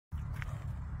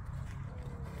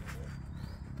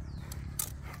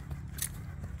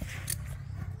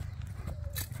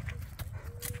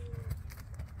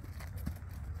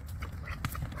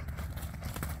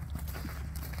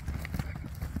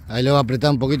Ahí lo va a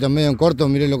apretar un poquito en medio en corto.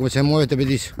 Miren lo que se mueve este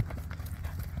petizo.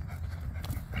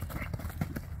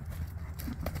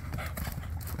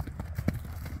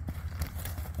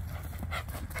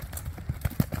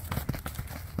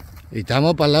 Y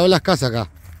estamos para el lado de las casas acá.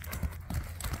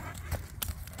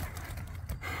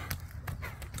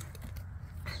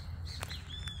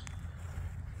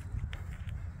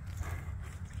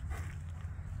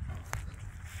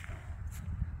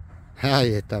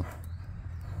 Ahí está.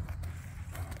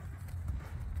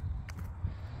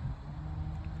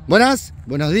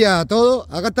 Buenos días a todos.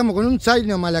 Acá estamos con un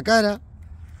zaino malacara.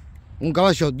 Un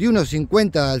caballo de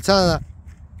 1,50 de alzada.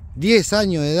 10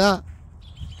 años de edad.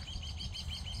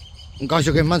 Un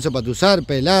caballo que es manso para tuzar,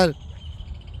 pelar,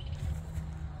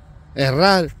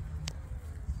 herrar.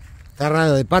 Está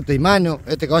raro de pata y mano.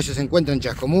 Este caballo se encuentra en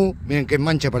Chascomú. Miren qué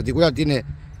mancha particular tiene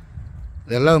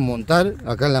del lado de montar,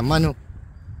 acá en las manos.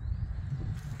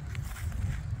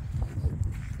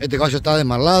 Este caballo está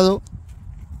desmarlado.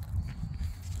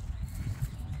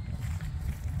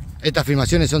 Estas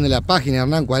filmaciones son de la página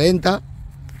Hernan 40.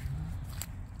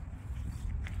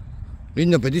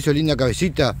 Lindo petizo, linda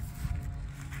cabecita.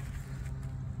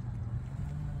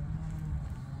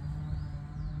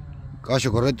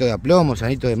 Caballo correcto de aplomo,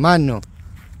 sanito de mano.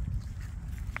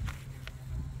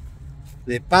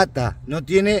 De pata, no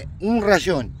tiene un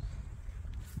rayón.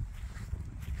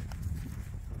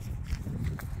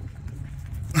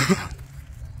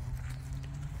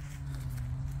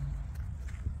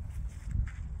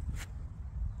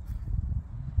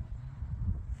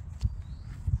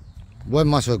 Buen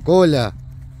mazo de cola.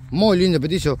 Muy lindo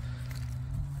petizo.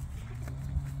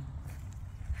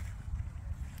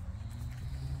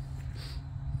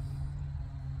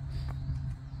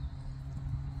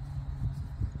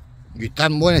 Y está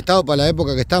en buen estado para la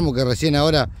época que estamos, que recién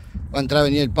ahora va a entrar a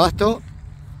venir el pasto.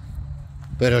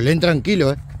 Pero leen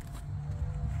tranquilo,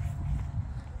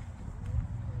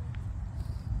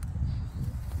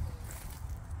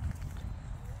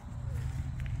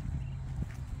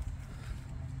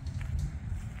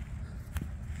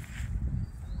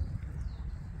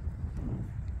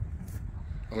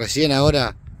 Recién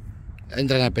ahora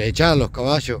entran a pelechar los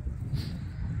caballos.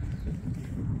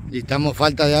 Y estamos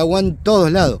falta de agua en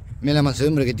todos lados. Mira la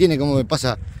mansedumbre que tiene, cómo me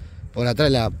pasa por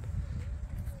atrás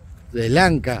de la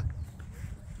anca.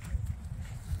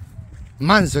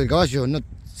 Manso el caballo, no,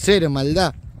 cero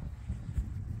maldad.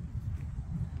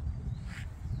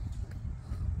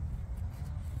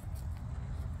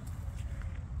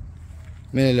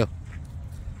 Mírenlo.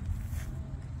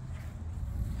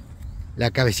 La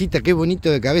cabecita, qué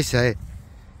bonito de cabeza,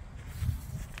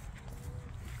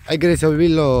 Hay que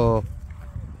resolverlo.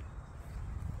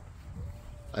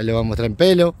 Ahí lo vamos a mostrar en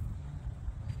pelo.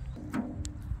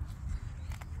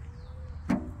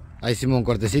 Ahí hicimos un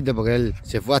cortecito porque él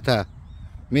se fue hasta...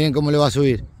 Miren cómo lo va a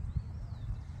subir.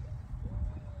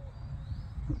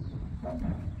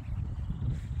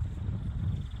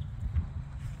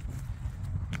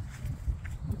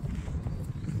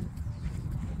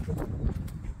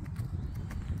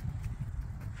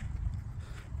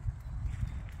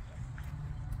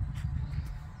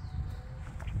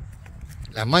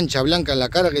 La mancha blanca en la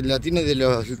cara que la tiene de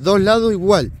los dos lados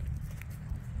igual.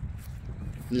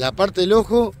 La parte del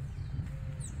ojo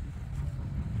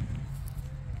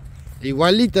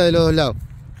igualita de los dos lados.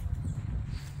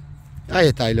 Ahí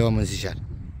está, ahí lo vamos a ensillar.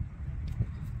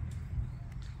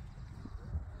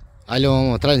 Ahí lo vamos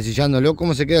a mostrar ensillándolo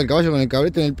cómo se queda el caballo con el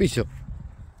cabrete en el piso.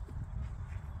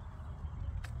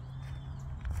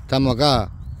 Estamos acá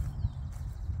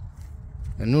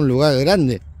en un lugar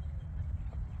grande.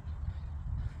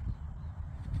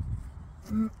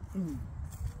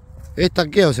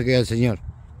 Estaqueado se queda el señor.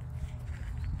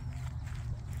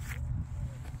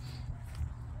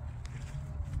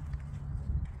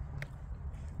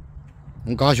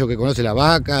 Un caballo que conoce la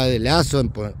vaca, de lazo,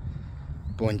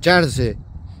 poncharse.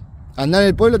 Andar en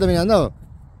el pueblo también ha andado.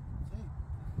 Sí.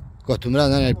 Acostumbrado a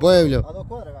andar en el pueblo. A 2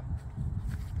 cuadras acá.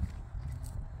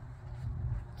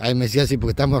 Ahí me decía así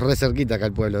porque estamos re cerquita acá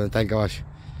al pueblo donde está el caballo.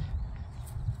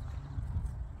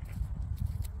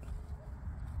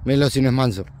 Mírenlo si no es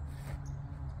manso.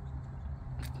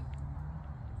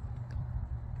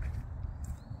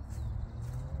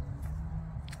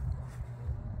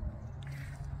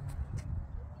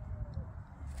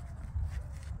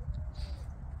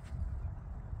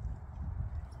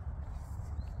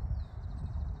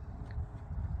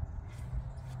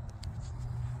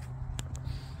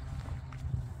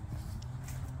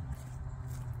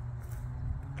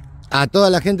 A toda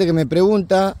la gente que me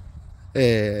pregunta,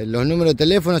 los números de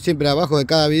teléfono, siempre abajo de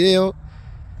cada video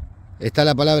está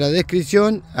la palabra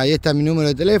descripción, ahí está mi número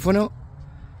de teléfono.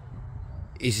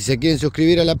 Y si se quieren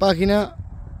suscribir a la página,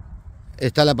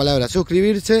 está la palabra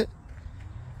suscribirse.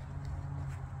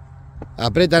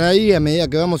 Apretan ahí, a medida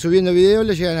que vamos subiendo videos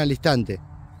le llegan al instante.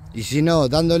 Y si no,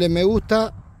 dándole me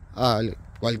gusta a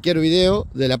cualquier video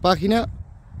de la página,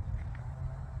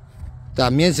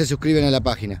 también se suscriben a la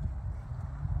página.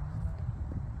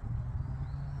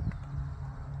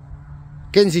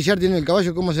 ¿Qué ensillar tiene el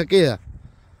caballo? ¿Cómo se queda?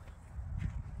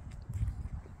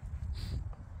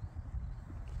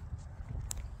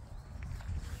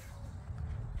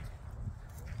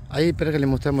 Ahí espera que le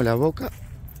mostramos la boca,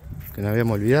 que nos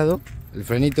habíamos olvidado. El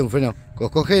frenito, un freno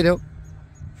coscojero.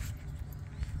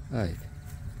 Ahí.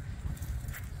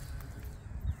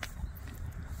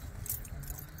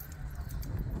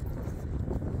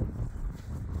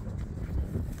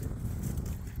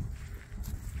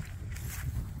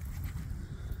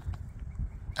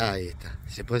 Ahí está.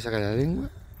 Se puede sacar la lengua.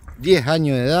 10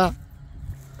 años de edad.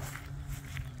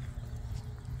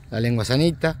 La lengua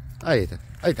sanita. Ahí está.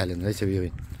 Ahí está la lengua. Ahí se vio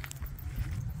bien.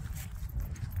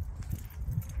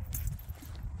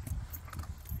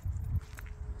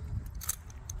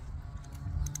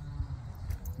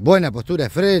 Buena postura de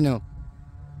freno.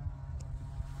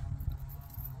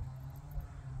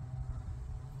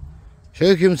 Yo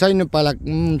dije un zaino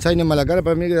malacara,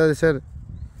 para mí que debe ser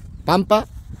pampa.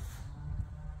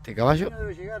 ¿Este caballo? No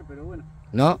debe llegar, pero bueno.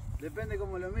 ¿No? Depende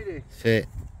cómo lo mire. Sí.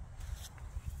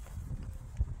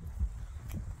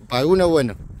 Para algunos,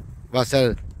 bueno, va a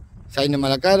ser zaino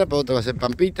malacara, para otros va a ser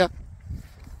pampita.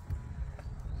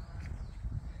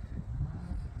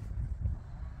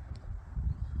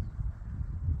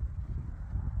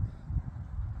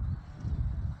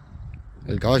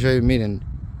 El caballo ahí, miren.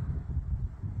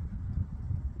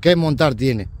 ¿Qué montar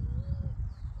tiene?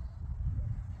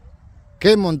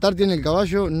 ¿Qué montar tiene el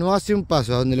caballo? No hace un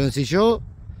paso. A donde lo ensilló,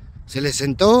 se le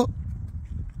sentó.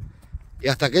 Y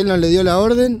hasta que él no le dio la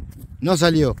orden, no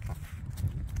salió.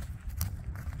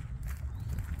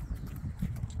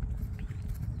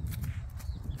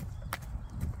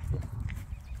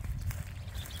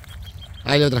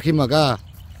 Ahí lo trajimos acá,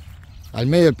 al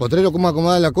medio del potrero. Cómo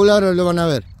acomodar la cola, ahora lo van a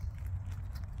ver.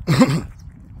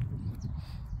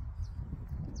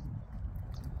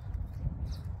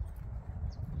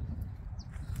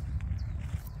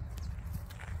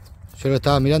 Yo lo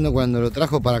estaba mirando cuando lo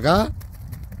trajo para acá.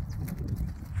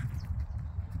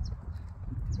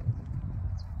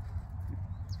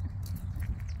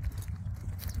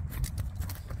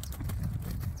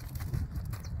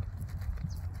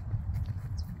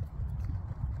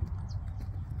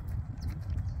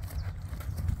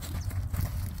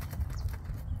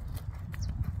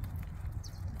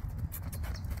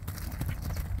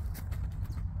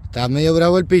 Está medio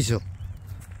bravo el piso.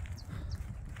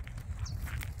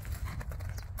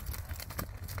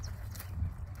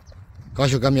 El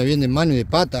caballo cambia bien de mano y de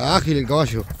pata, ágil el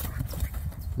caballo.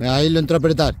 Ahí lo entró a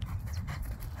apretar.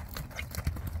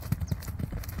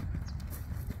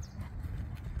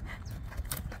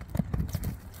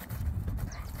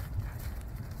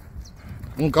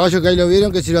 Un caballo que ahí lo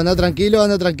vieron, que si lo anda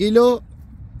tranquilo.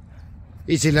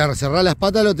 Y si le cerrás las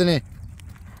patas lo tenés.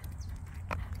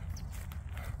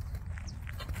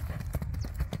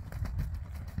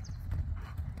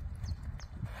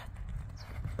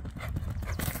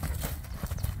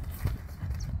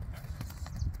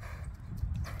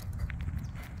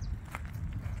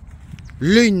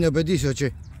 Lindo petizo,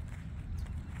 che.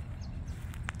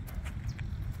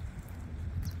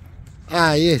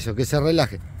 Ah, y eso, que se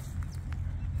relaje.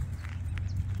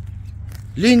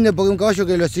 Lindo porque un caballo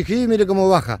que lo exigí, mire cómo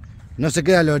baja. No se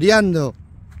queda loreando.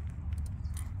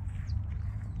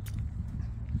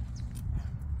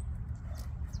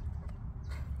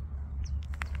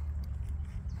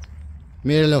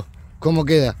 Mírenlo, cómo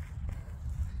queda.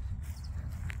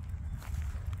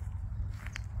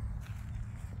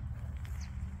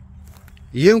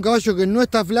 Y es un caballo que no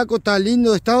está flaco, está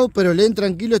lindo de estado, pero leen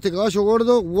tranquilo, este caballo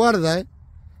gordo, guarda,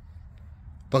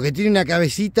 porque tiene una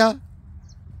cabecita,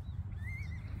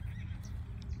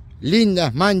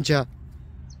 lindas manchas.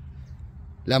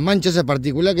 La mancha esa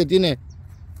particular que tiene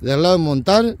del lado de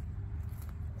montar.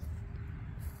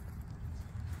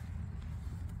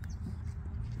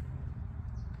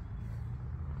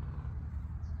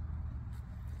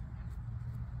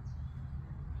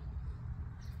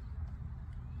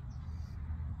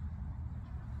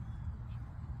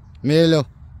 Mírenlo.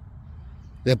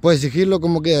 Después de exigirlo,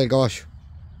 cómo queda el caballo.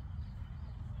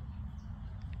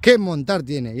 Qué montar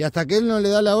tiene. Y hasta que él no le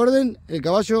da la orden, el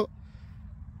caballo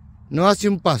no hace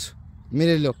un paso.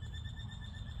 Mírenlo.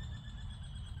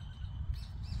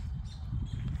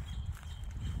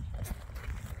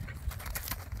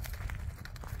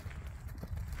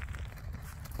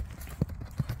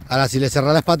 Ahora si le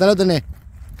cerrás las patas lo tenés.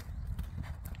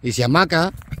 Y si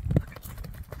amaca.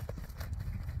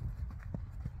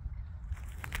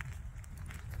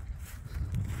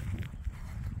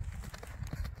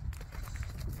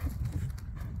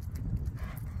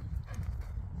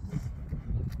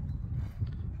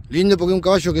 Lindo porque es un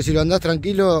caballo que si lo andás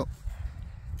tranquilo,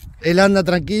 él anda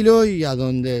tranquilo y a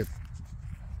donde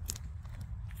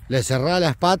le cerrás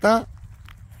las patas,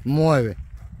 mueve.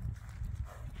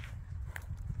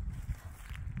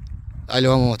 Ahí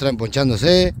lo vamos a mostrar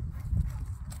emponchándose.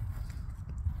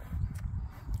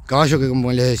 Caballo que,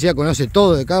 como les decía, conoce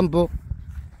todo de campo.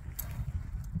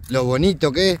 Lo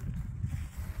bonito que es.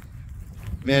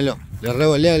 Mírenlo, le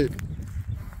revolea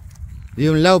de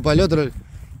un lado para el otro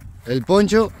el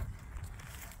poncho.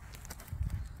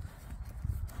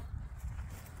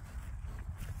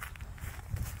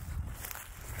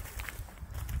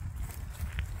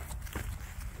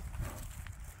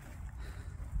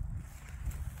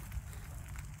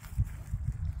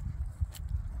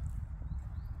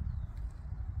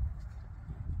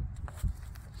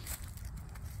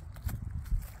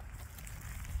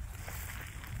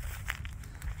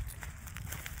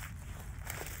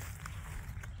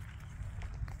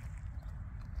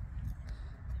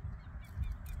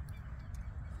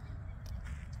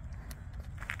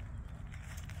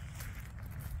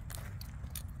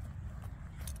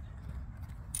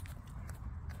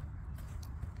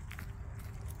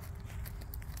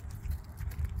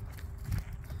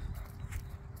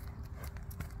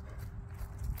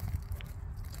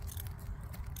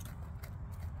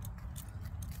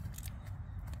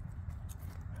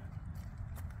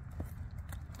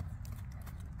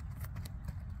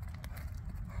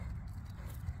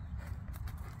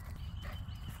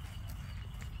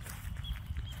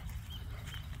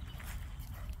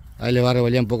 Ahí le va a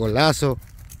revolear un poco el lazo.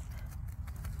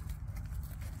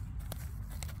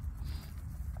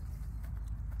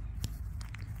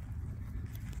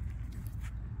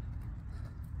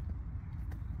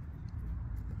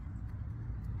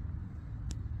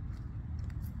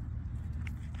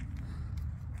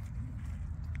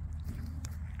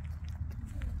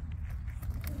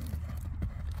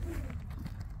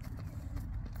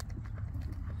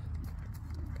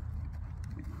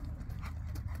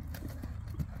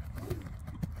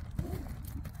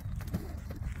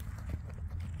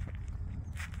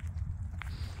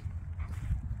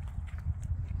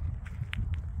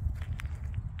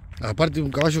 Aparte,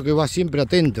 un caballo que va siempre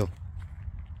atento.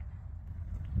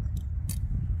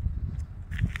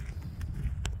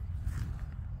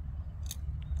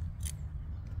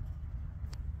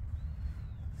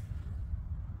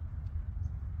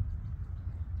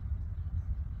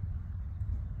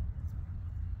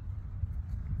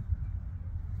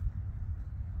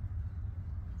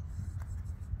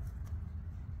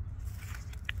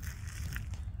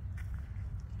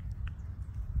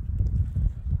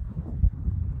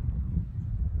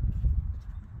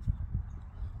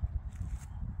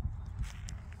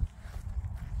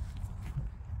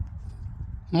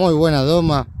 Muy buena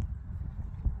doma.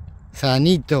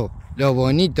 Sanito, lo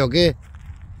bonito que es.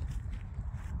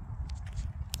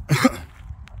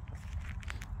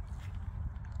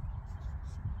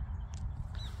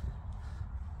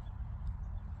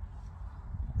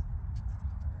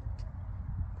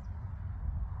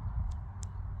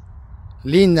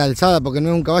 Linda alzada porque no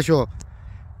es un caballo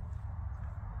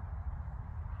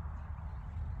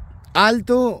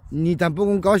alto ni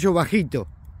tampoco un caballo bajito.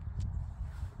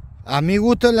 A mi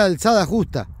gusto es la alzada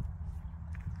justa.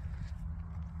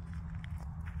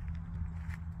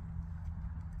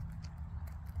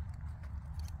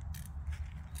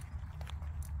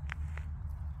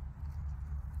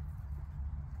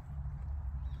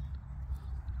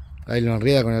 Ahí lo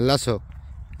enrieda con el lazo,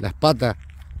 las patas.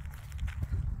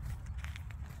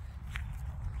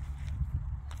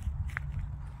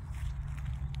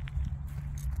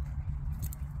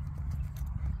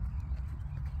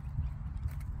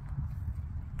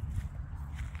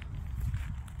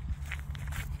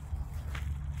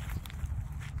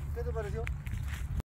 ¿Qué te pareció?